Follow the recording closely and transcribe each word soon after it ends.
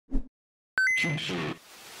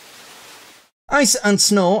Ice and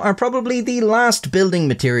snow are probably the last building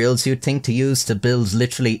materials you'd think to use to build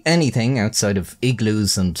literally anything outside of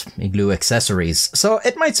igloos and igloo accessories. So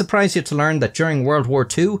it might surprise you to learn that during World War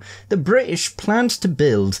II, the British planned to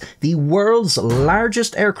build the world's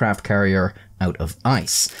largest aircraft carrier out of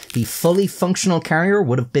ice. The fully functional carrier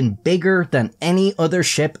would have been bigger than any other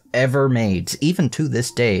ship ever made, even to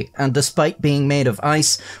this day, and despite being made of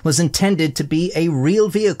ice, was intended to be a real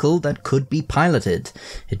vehicle that could be piloted.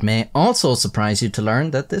 It may also surprise you to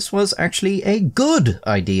learn that this was actually a good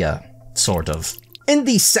idea, sort of. In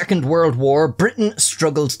the Second World War, Britain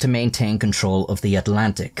struggled to maintain control of the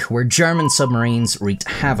Atlantic, where German submarines wreaked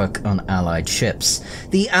havoc on Allied ships.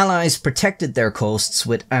 The Allies protected their coasts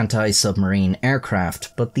with anti-submarine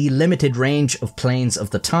aircraft, but the limited range of planes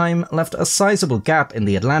of the time left a sizable gap in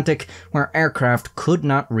the Atlantic where aircraft could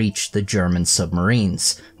not reach the German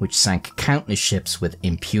submarines, which sank countless ships with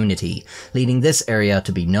impunity, leading this area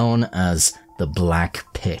to be known as the Black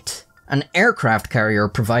Pit. An aircraft carrier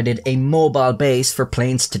provided a mobile base for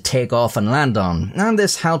planes to take off and land on, and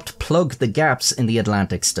this helped plug the gaps in the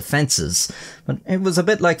Atlantic's defences. But it was a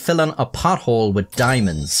bit like filling a pothole with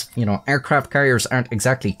diamonds. You know, aircraft carriers aren't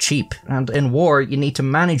exactly cheap, and in war you need to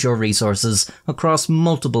manage your resources across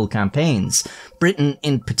multiple campaigns. Britain,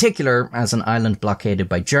 in particular, as an island blockaded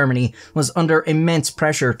by Germany, was under immense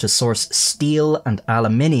pressure to source steel and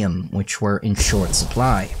aluminium, which were in short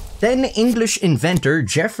supply. Then English inventor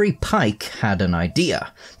Geoffrey Pyke had an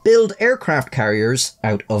idea. Build aircraft carriers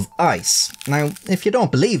out of ice. Now, if you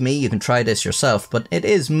don't believe me, you can try this yourself, but it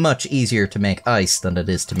is much easier to make ice than it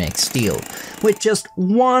is to make steel. With just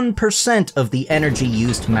 1% of the energy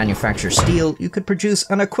used to manufacture steel, you could produce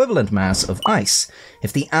an equivalent mass of ice.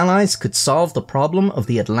 If the Allies could solve the problem of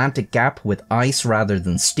the Atlantic gap with ice rather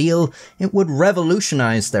than steel, it would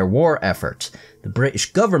revolutionize their war effort. The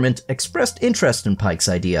British government expressed interest in Pyke's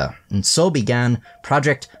idea, and so began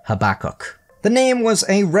Project Habakkuk. The name was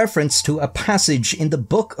a reference to a passage in the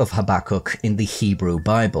book of Habakkuk in the Hebrew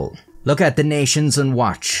Bible. Look at the nations and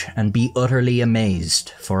watch, and be utterly amazed,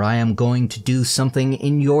 for I am going to do something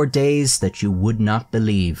in your days that you would not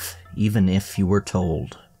believe, even if you were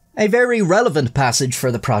told. A very relevant passage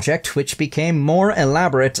for the project, which became more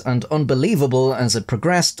elaborate and unbelievable as it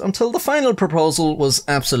progressed until the final proposal was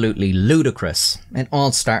absolutely ludicrous. It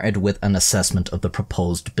all started with an assessment of the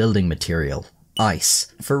proposed building material.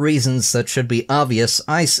 Ice. For reasons that should be obvious,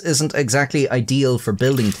 ice isn't exactly ideal for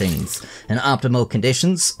building things. In optimal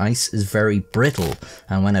conditions, ice is very brittle,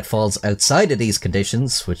 and when it falls outside of these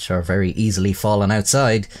conditions, which are very easily fallen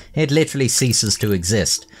outside, it literally ceases to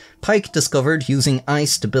exist. Pyke discovered using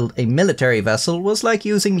ice to build a military vessel was like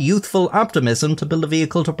using youthful optimism to build a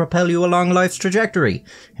vehicle to propel you along life's trajectory.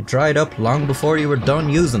 It dried up long before you were done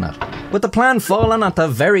using it. With the plan fallen at the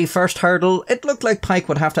very first hurdle, it looked like Pyke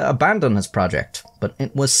would have to abandon his project, but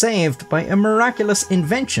it was saved by a miraculous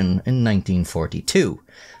invention in 1942.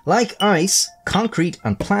 Like ice, concrete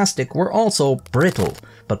and plastic were also brittle,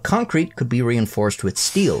 but concrete could be reinforced with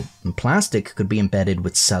steel, and plastic could be embedded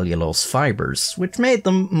with cellulose fibres, which made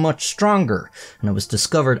them much stronger, and it was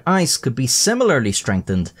discovered ice could be similarly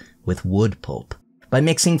strengthened with wood pulp. By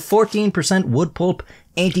mixing 14% wood pulp,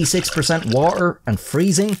 86% water, and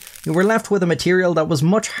freezing, you were left with a material that was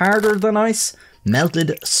much harder than ice,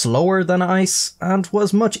 melted slower than ice, and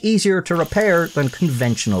was much easier to repair than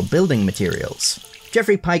conventional building materials.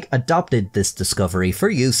 Geoffrey Pyke adopted this discovery for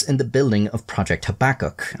use in the building of Project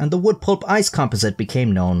Habakkuk, and the wood pulp ice composite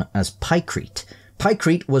became known as pykrete.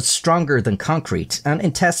 Pykrete was stronger than concrete, and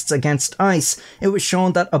in tests against ice, it was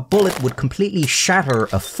shown that a bullet would completely shatter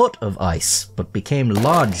a foot of ice, but became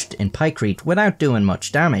lodged in pykrete without doing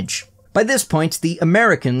much damage. By this point, the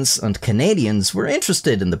Americans and Canadians were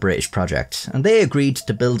interested in the British project, and they agreed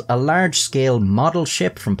to build a large-scale model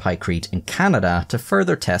ship from pykrete in Canada to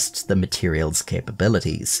further test the material's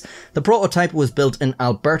capabilities. The prototype was built in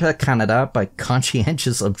Alberta, Canada by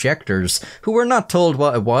conscientious objectors who were not told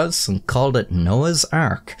what it was and called it Noah's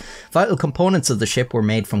Ark. Vital components of the ship were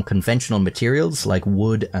made from conventional materials like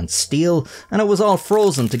wood and steel, and it was all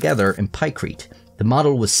frozen together in pykrete. The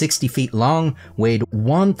model was 60 feet long, weighed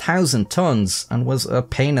 1,000 tons, and was a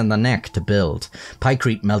pain in the neck to build.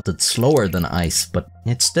 Pykrete melted slower than ice, but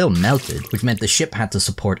It still melted, which meant the ship had to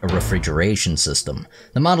support a refrigeration system.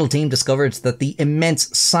 The model team discovered that the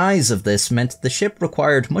immense size of this meant the ship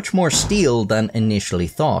required much more steel than initially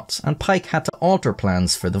thought, and Pyke had to alter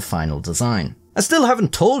plans for the final design. I still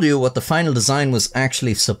haven't told you what the final design was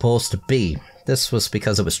actually supposed to be. This was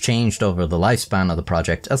because it was changed over the lifespan of the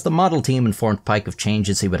project, as the model team informed Pyke of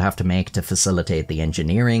changes he would have to make to facilitate the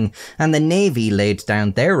engineering, and the Navy laid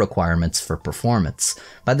down their requirements for performance.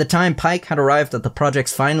 By the time Pyke had arrived at the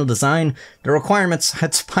project's final design, the requirements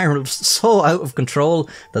had spiraled so out of control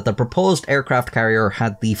that the proposed aircraft carrier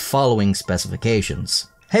had the following specifications.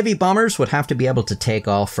 Heavy bombers would have to be able to take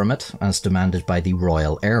off from it, as demanded by the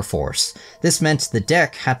Royal Air Force. This meant the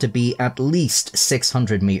deck had to be at least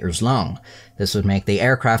 600 metres long. This would make the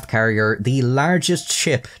aircraft carrier the largest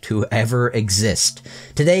ship to ever exist.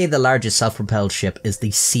 Today, the largest self-propelled ship is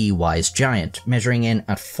the Seawise Giant, measuring in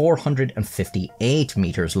at 458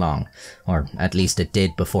 metres long. Or at least it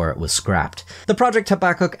did before it was scrapped. The Project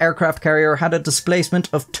Habakkuk aircraft carrier had a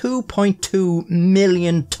displacement of 2.2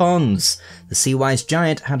 million tonnes. The Seawise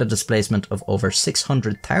Giant had a displacement of over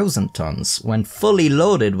 600,000 tonnes when fully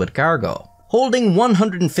loaded with cargo. Holding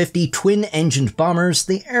 150 twin-engined bombers,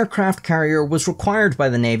 the aircraft carrier was required by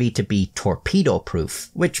the Navy to be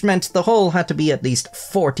torpedo-proof, which meant the hull had to be at least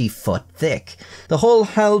 40 foot thick. The hull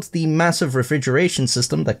held the massive refrigeration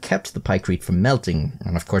system that kept the pykrete from melting,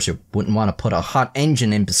 and of course you wouldn't want to put a hot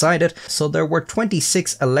engine in beside it, so there were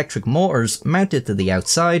 26 electric motors mounted to the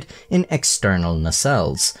outside in external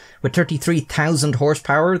nacelles. With 33,000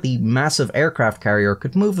 horsepower, the massive aircraft carrier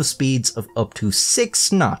could move at speeds of up to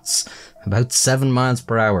 6 knots, about 7 miles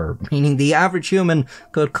per hour, meaning the average human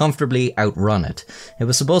could comfortably outrun it. It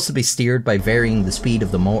was supposed to be steered by varying the speed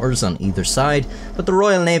of the motors on either side, but the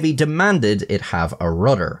Royal Navy demanded it have a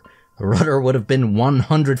rudder. The rudder would have been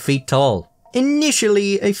 100 feet tall.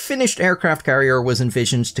 Initially, a finished aircraft carrier was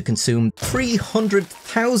envisioned to consume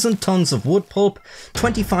 300,000 tonnes of wood pulp,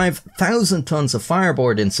 25,000 tonnes of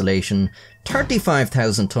fireboard insulation,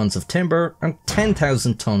 35,000 tonnes of timber, and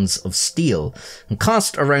 10,000 tonnes of steel, and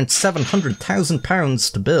cost around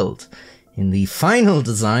 £700,000 to build. In the final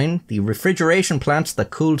design, the refrigeration plant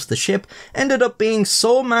that cooled the ship ended up being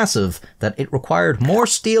so massive that it required more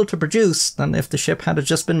steel to produce than if the ship had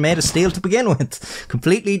just been made of steel to begin with,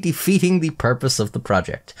 completely defeating the purpose of the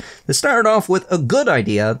project. They started off with a good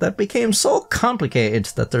idea that became so complicated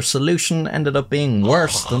that their solution ended up being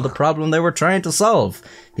worse than the problem they were trying to solve.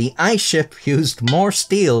 The ice ship used more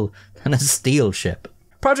steel than a steel ship.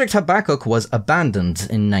 Project Habakkuk was abandoned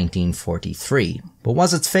in 1943, but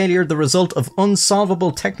was its failure the result of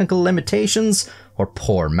unsolvable technical limitations or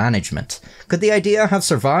poor management? Could the idea have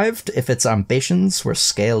survived if its ambitions were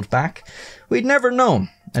scaled back? We'd never know.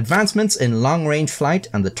 Advancements in long-range flight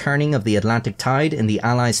and the turning of the Atlantic tide in the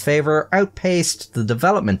Allies' favour outpaced the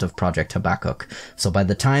development of Project Habakkuk, so by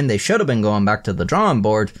the time they should have been going back to the drawing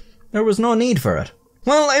board, there was no need for it.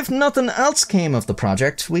 Well, if nothing else came of the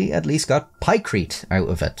project, we at least got pykrete out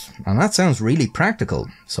of it, and that sounds really practical.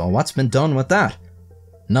 So what's been done with that?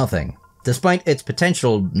 Nothing. Despite its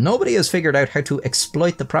potential, nobody has figured out how to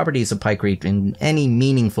exploit the properties of pykrete in any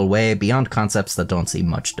meaningful way beyond concepts that don't see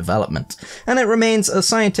much development, and it remains a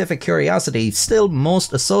scientific curiosity still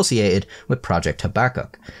most associated with Project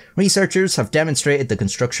Habakkuk. Researchers have demonstrated the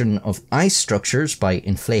construction of ice structures by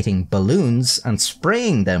inflating balloons and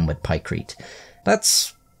spraying them with pykrete.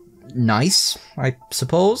 That's nice, I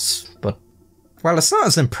suppose, but, well, it's not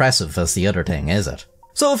as impressive as the other thing, is it?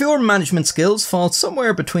 So if your management skills fall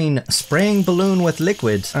somewhere between spraying balloon with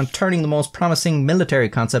liquid and turning the most promising military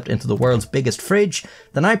concept into the world's biggest fridge,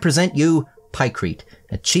 then I present you pykrete,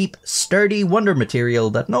 a cheap, sturdy wonder material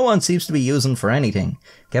that no one seems to be using for anything.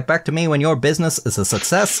 Get back to me when your business is a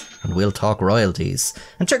success, and we'll talk royalties.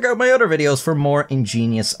 And check out my other videos for more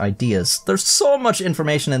ingenious ideas. There's so much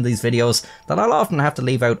information in these videos that I'll often have to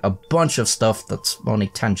leave out a bunch of stuff that's only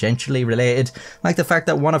tangentially related, like the fact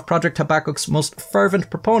that one of Project Habakkuk's most fervent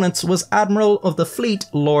proponents was Admiral of the Fleet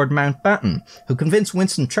Lord Mountbatten, who convinced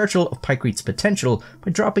Winston Churchill of pykrete's potential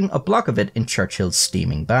by dropping a block of it in Churchill's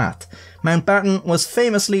steaming bath. Mountbatten was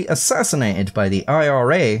famously assassinated by the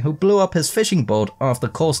IRA, who blew up his fishing boat off the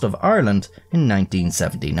coast of Ireland in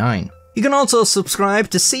 1979. You can also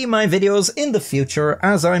subscribe to see my videos in the future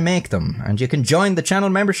as I make them, and you can join the channel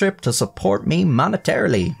membership to support me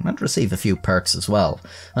monetarily and receive a few perks as well.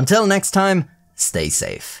 Until next time, stay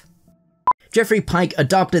safe. Geoffrey Pyke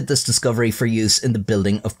adopted this discovery for use in the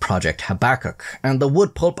building of Project Habakkuk, and the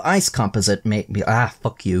wood pulp ice composite made me—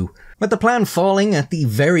 fuck you. With the plan falling at the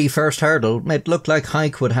very first hurdle, it looked like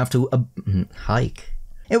Hike would have to— Hike?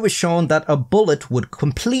 It was shown that a bullet would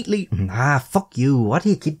completely— fuck you, why do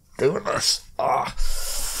you keep doing this?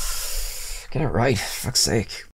 Get it right, fuck's sake.